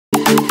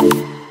What's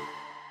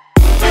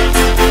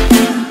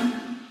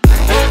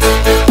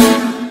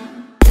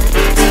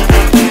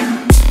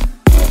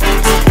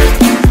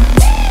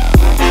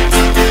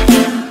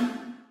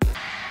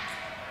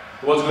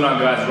going on,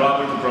 guys?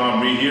 Robert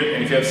from Rehab here,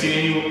 and if you have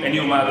seen any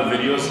of my other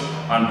videos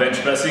on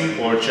bench pressing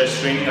or chest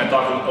training, I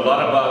talk a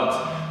lot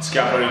about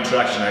scapular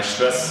retraction. I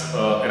stress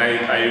and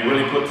I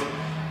really put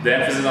the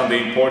emphasis on the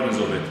importance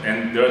of it,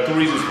 and there are two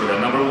reasons for that.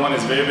 Number one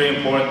is very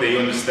important that you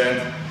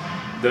understand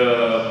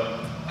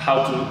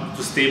how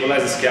to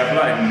stabilize the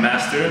scapula and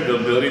master the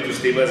ability to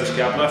stabilize the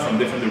scapula from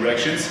different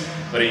directions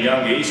at a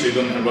young age, so you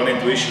don't run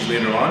into issues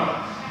later on.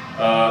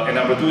 And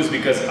number two is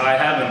because I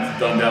haven't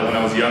done that when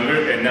I was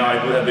younger, and now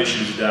I do have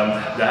issues that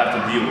I have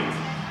to deal with.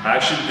 I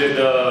actually did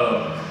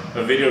a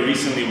video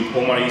recently with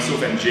Omar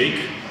Yusuf and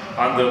Jake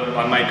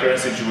on my current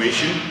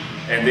situation,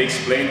 and they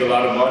explained a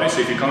lot about it. So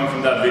if you're coming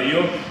from that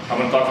video, I'm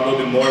going to talk a little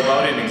bit more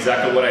about it and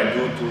exactly what I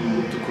do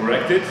to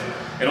correct it.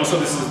 And also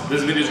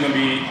this video is going to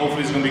be,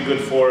 hopefully it's going to be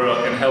good for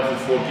and helpful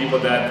for people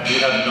that do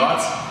have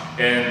knots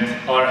and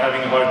are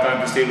having a hard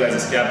time to stabilize the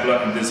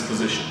scapula in this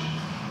position.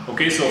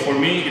 Okay, so for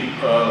me,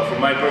 for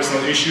my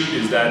personal issue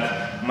is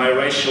that my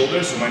right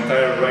shoulder, so my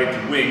entire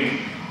right wing,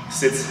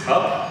 sits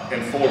up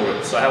and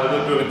forward. So I have a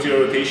little bit of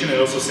anterior rotation. It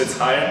also sits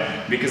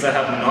higher because I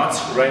have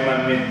knots right in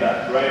my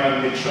mid-back, right in my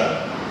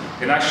mid-trap.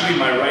 And actually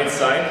my right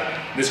side,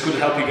 this could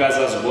help you guys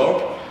as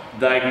well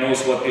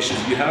diagnose what issues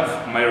you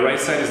have. My right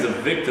side is the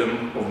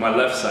victim of my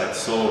left side.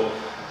 So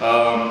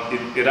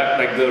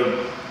like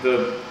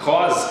the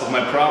cause of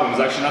my problem is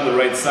actually not the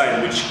right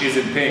side, which is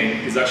in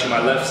pain, is actually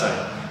my left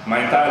side. My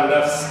entire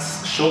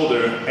left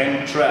shoulder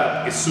and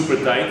trap is super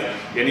tight,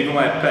 and even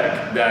my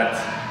pec that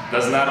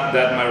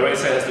my right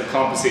side has to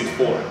compensate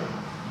for.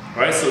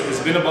 Right? So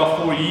it's been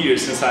about 4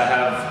 years since I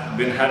have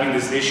been having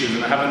these issues,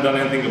 and I haven't done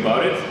anything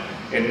about it.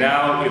 And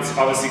now it's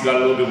obviously got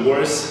a little bit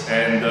worse,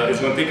 and it's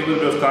going to take a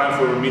little bit of time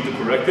for me to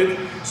correct it.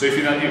 So if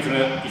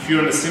you're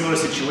in a similar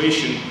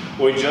situation,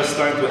 or you're just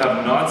starting to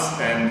have knots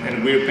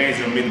and weird pains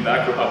in your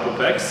mid-back or upper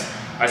pecs,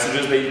 I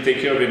suggest that you take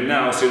care of it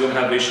now so you don't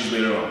have issues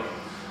later on.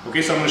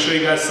 Okay, so I'm going to show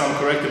you guys some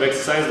corrective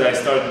exercises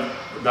that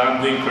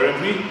I'm doing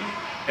currently.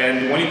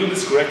 And when you do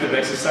these corrective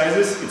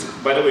exercises,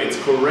 by the way, it's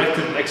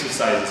corrective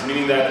exercises,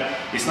 meaning that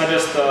it's not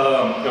just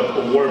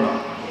a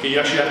warm-up. Okay, you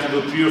actually have to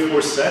do 3 or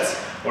 4 sets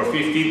or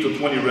 15 to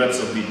 20 reps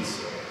of these.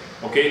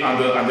 Okay, on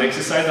the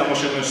exercise, I'm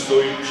also going to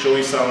show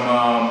you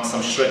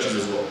some stretches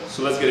as well.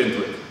 So let's get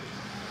into it.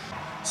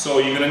 So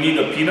you're going to need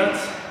a peanut.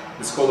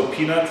 It's called a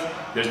peanut.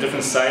 There's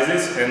different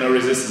sizes, and a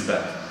resistance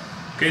band.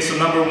 Okay, so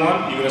number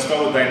one, you're going to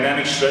start with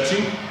dynamic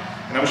stretching,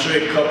 and I'm going to show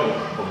you a couple of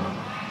them.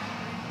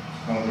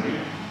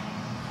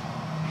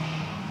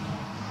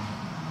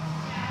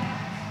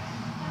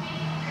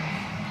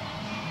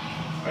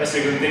 Alright, so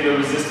you're going to take the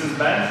resistance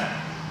band,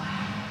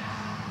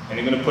 and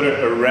you're going to put it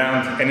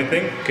around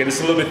anything. Okay, this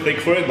is a little bit thick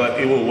for it, but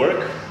it will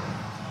work.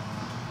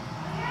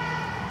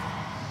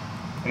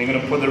 And you're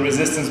going to put the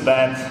resistance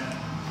band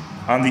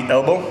on the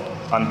elbow,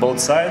 on both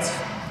sides.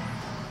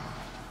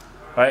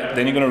 Alright,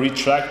 then you're going to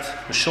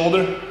retract the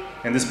shoulder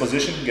in this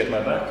position, get my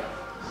back.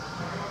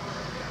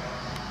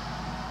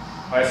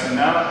 Alright, so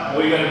now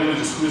all you got to do is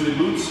just squeeze the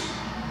glutes.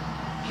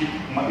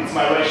 It's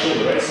my right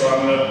shoulder, right? So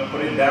I'm going to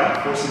put it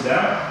down, force it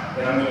down,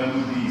 and I'm going to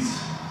do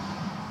these.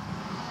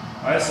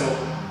 Alright, so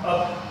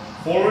up,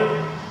 forward,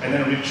 and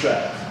then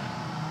retract.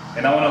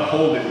 And I want to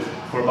hold it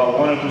for about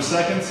 1 or 2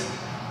 seconds,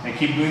 and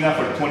keep doing that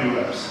for 20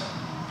 reps.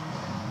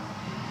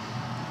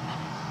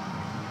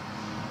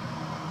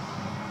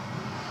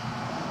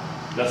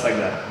 Just like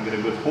that. I'm going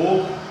to get a good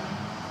hold.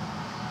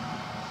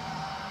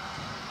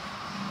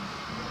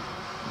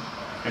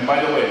 And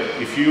by the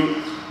way,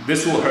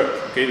 this will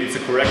hurt, okay? It's a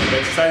corrective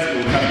exercise. It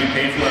will kind of be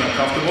painful and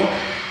uncomfortable,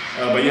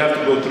 but you have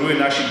to go through it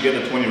and actually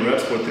get the 20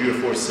 reps for 3 or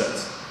 4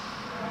 sets.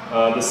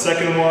 The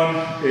second one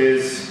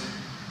is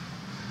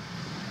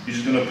you're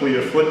just going to put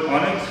your foot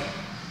on it,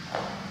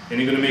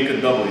 and you're going to make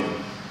a W.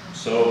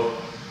 So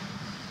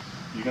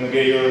you're going to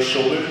get your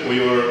shoulder or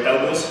your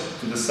elbows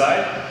to the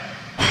side.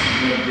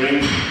 You're going to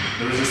bring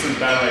the resistance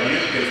band right here,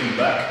 get it from the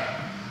back.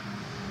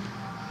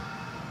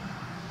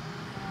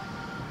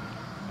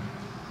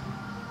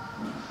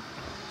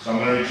 So I'm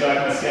going to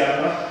retract my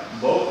scapula,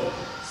 both,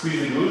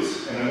 squeeze the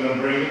glutes, and I'm going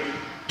to bring it up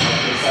to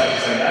the side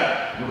just like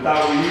that,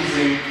 without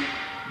losing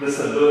the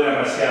stability of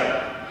my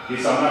scapula.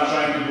 Okay, so I'm not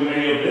trying to do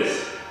any of this.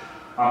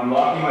 I'm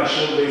locking my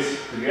shoulder blades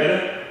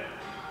together,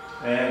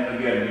 and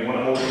again, you want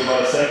to hold it for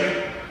about a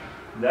second,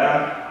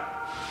 down,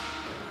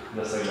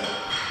 just like that.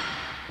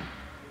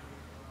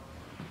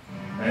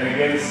 And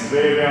again, this is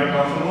very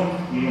uncomfortable,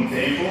 even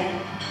painful.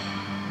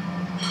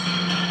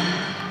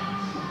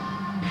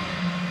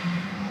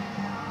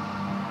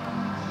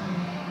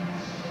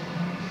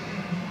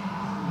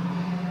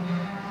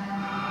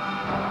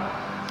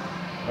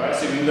 Alright,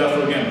 so you can do that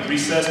for, again, 3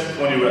 sets,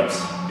 20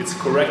 reps. It's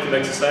corrective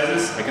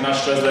exercises. I cannot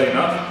stress that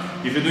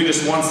enough. If you do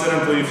just 1 set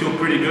until you feel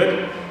pretty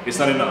good, it's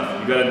not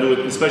enough. You gotta do it,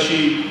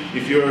 especially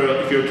if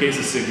your case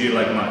is severe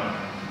like mine.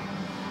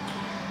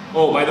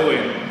 Oh, by the way,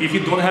 if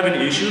you don't have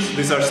any issues,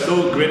 these are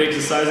still great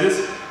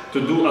exercises to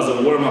do as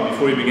a warm-up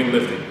before you begin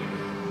lifting.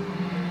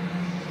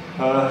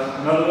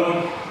 Another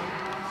one.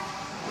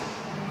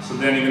 So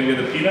then you're gonna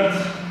get a peanut.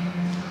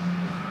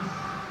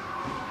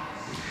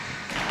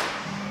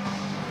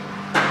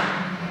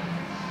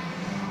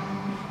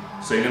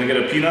 So you're gonna get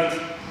a peanut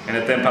and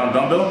a 10-pound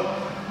dumbbell,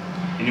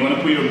 and you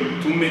wanna put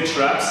your 2 mid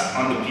traps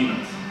on the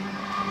peanut.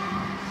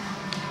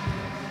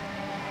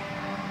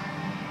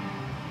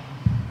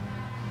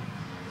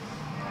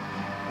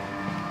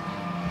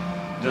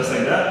 Just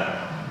like that.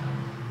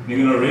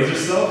 You're gonna raise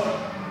yourself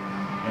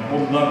and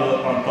hold the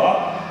dumbbell on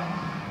top.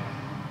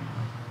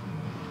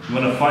 You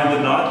want to find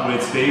the knot where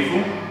it's painful,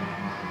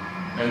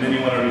 and then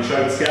you want to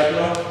retract the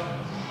scapula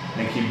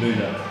and keep doing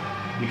that.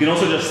 You can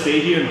also just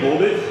stay here and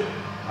hold it,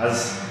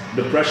 as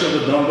the pressure of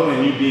the dumbbell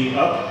and you being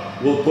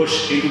up will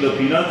push into the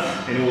peanut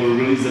and it will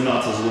release the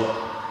knots as well.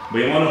 But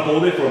you want to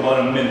hold it for about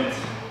a minute.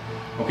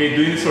 Okay,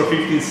 doing this for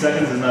 15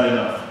 seconds is not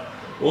enough.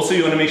 Also,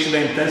 you want to make sure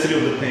the intensity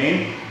of the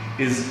pain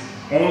is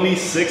only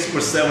 6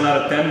 or 7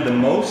 out of 10 the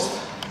most,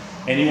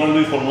 and you want to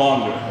do it for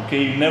longer.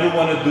 Okay, you never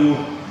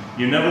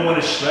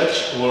want to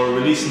stretch or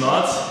release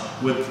knots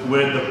with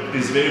where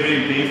it's very,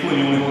 very painful and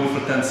you only hold it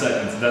for 10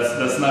 seconds.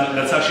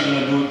 That's actually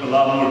going to do a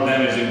lot more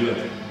damage than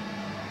good.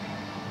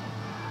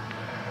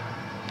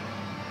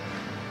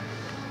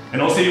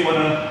 And also you want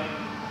to,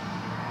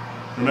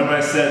 remember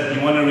I said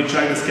you want to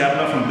retract the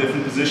scapula from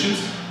different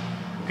positions.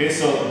 Okay,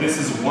 so this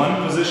is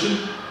one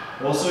position.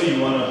 Also you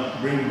want to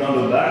bring the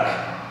dumbbell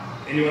back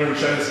and you want to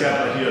retract the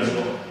scapula here as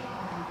well.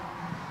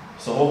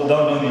 So hold the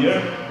dumbbell in the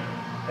air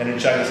and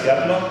retract the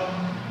scapula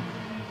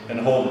and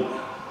hold it.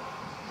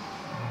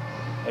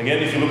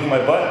 Again, if you look at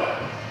my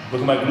butt,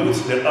 look at my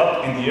glutes, they're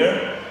up in the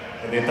air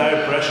and the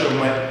entire pressure of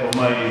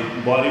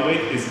my body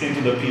weight is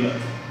into the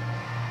peanut.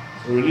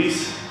 So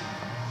release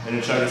and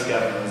retract the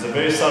scapula. It's a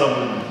very subtle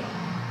movement.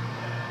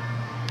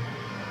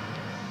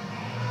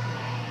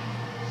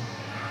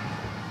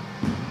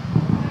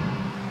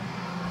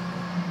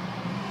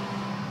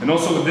 And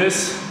also with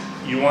this,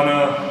 you want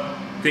to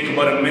take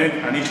about a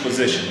minute on each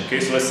position. Okay,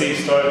 so let's say you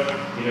start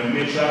in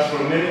mid traps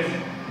for a minute,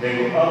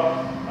 then go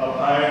up, up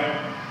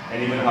higher,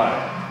 and even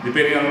higher.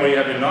 Depending on where you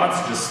have your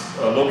knots, just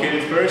locate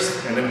it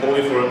first and then hold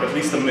it for at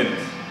least a minute.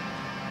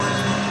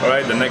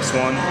 Alright, the next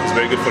one is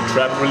very good for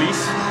trap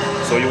release.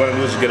 So what you want to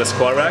do is get a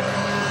squat rack.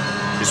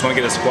 You just want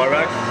to get a squat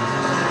rack.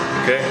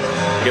 Okay,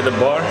 get the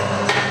bar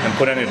and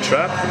put it on your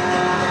trap.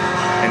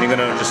 And you're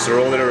going to just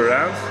roll it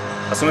around.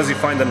 As soon as you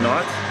find the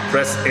knot,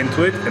 press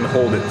into it and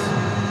hold it.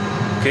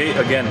 Okay,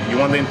 again, you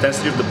want the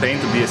intensity of the pain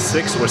to be a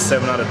 6 or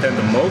 7 out of 10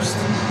 the most,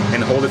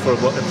 and hold it for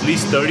about at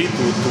least 30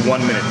 to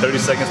 1 minute, 30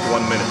 seconds to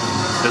 1 minute.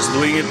 Just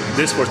doing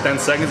this for 10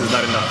 seconds is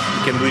not enough.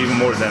 You can do even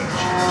more damage.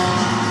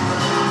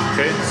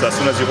 Okay, so as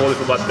soon as you hold it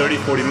for about 30,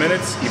 40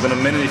 minutes, even a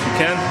minute if you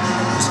can,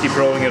 just keep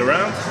rolling it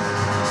around,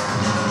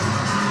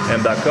 and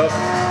back up,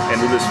 and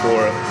do this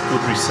for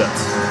 2-3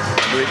 sets.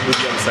 Do the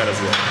other side as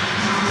well.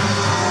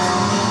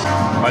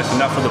 Alright, so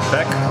now for the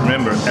pec,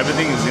 remember,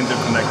 everything is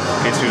interconnected.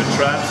 Okay, so your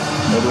traps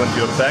all the way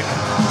into your pec.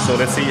 So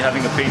let's say you're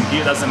having a pain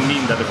here, doesn't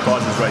mean that the cause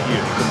is right here.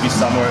 It could be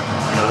somewhere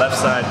on the left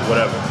side,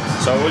 whatever.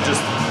 So I will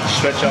just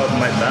stretch out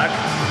my back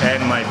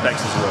and my pecs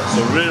as well.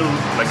 So really,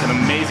 like an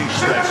amazing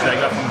stretch that I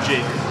got from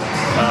Jake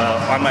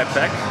on my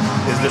pec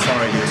is this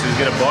one right here. So you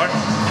get a bar,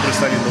 put it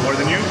slightly lower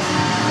than you,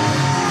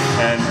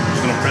 and you're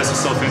just gonna press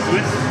yourself into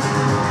it.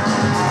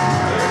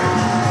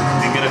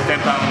 And get a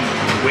 10-pound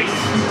weight,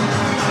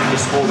 and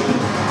just hold it.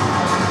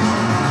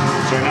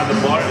 So right now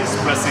the bar is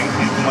pressing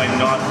into my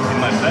knot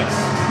in my pecs,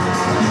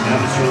 and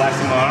I'm just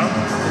relaxing my arm.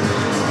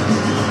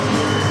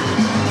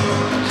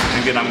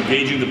 And again, I'm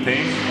gauging the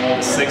pain,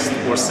 6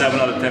 or 7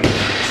 out of 10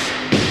 minutes.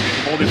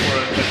 Hold it for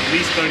at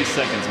least 30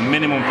 seconds,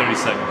 minimum 30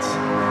 seconds.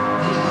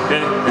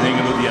 Okay, and then you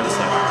can do the other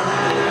side.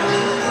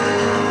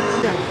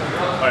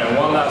 Alright,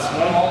 one last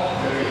one.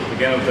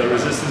 Again with the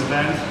resistance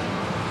band.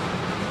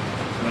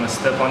 I'm going to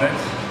step on it.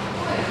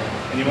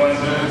 And you want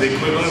to do the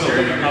equivalent of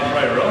an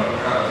upright row,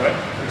 right?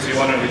 So you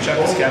want to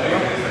retract the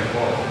scapula,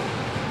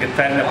 get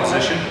tight in that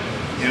position,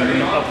 you're in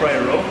an upright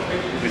row,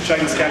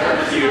 retract the scapula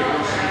here,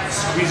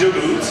 squeeze your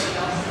glutes,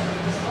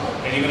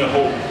 and you're going to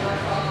hold.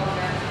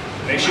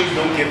 Make sure you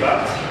don't give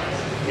out,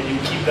 and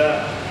you keep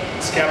that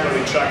scapula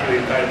retracted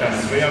the entire time.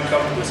 It's very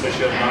uncomfortable,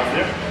 especially at the mouth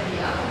there,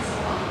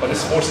 but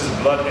this forces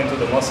blood into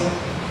the muscle,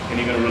 and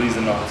you're going to release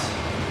the knots.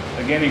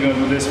 Again, you're going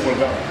to do this for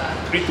about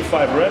 3 to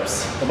 5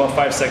 reps, about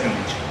 5 seconds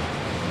each.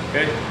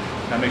 Okay,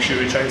 now make sure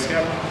you retract the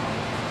scapula,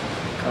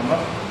 come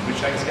up,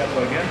 retract the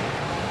scapula again,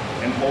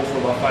 and hold for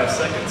about 5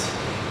 seconds,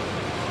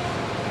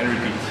 and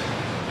repeat.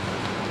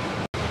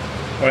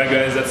 Alright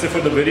guys, that's it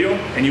for the video,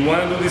 and you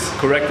want to do these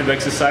corrective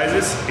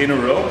exercises in a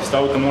row.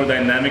 Start with the more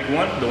dynamic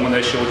one, the one that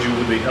I showed you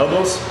with the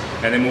elbows,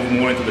 and then move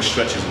more into the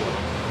stretch as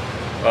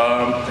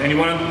well. And you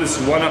want to do this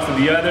one after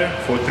the other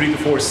for 3 to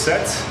 4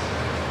 sets,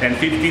 and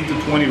 15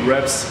 to 20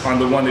 reps on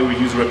the one that we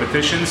use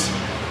repetitions.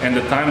 And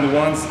the timed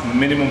ones,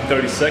 minimum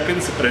 30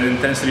 seconds, at an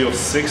intensity of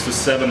 6 to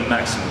 7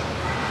 maximum.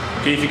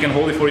 Okay, if you can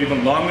hold it for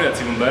even longer,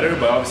 that's even better,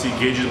 but obviously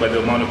gauge it by the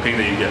amount of pain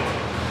that you get.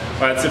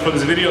 Alright, that's it for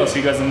this video. I'll see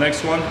you guys in the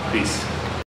next one. Peace.